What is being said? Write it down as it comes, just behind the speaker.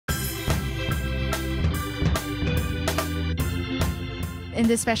In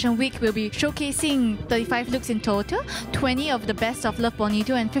this fashion week, we'll be showcasing 35 looks in total, 20 of the best of Love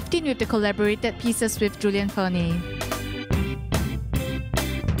Bonito and 15 with the collaborated pieces with Julien Fournié.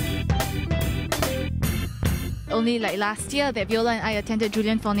 Only like last year that Viola and I attended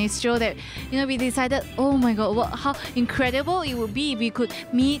Julien Fournié's show that, we decided, oh my god, how incredible it would be if we could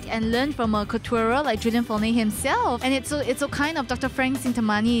meet and learn from a couturer like Julien Fournié himself. And it's so kind of Dr. Frank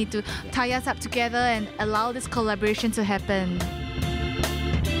Sintamani to tie us up together and allow this collaboration to happen.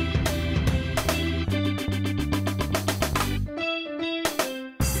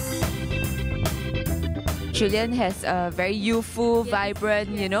 Julien has a very youthful, vibrant,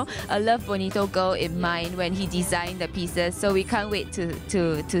 a Love Bonito girl in mind when he designed the pieces. So we can't wait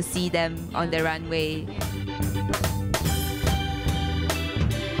to see them on the runway.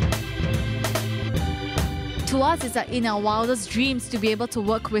 To us, it's like in our wildest dreams to be able to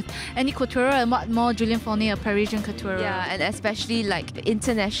work with any couturer, and what more Julien Fournié, a Parisian couturer. Yeah, and especially like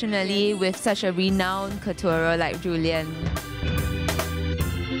internationally with such a renowned couturer like Julien.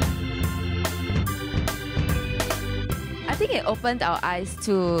 I think it opened our eyes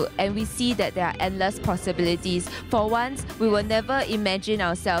too, and we see that there are endless possibilities. For once, we will never imagine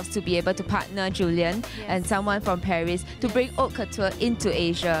ourselves to be able to partner Julien and someone from Paris to bring haute couture into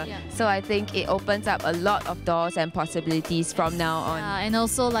Asia. So I think it opens up a lot of doors and possibilities from now on. And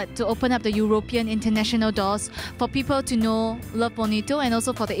also like to open up the European international doors for people to know Love Bonito and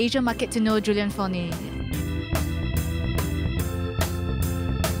also for the Asian market to know Julien Fournié.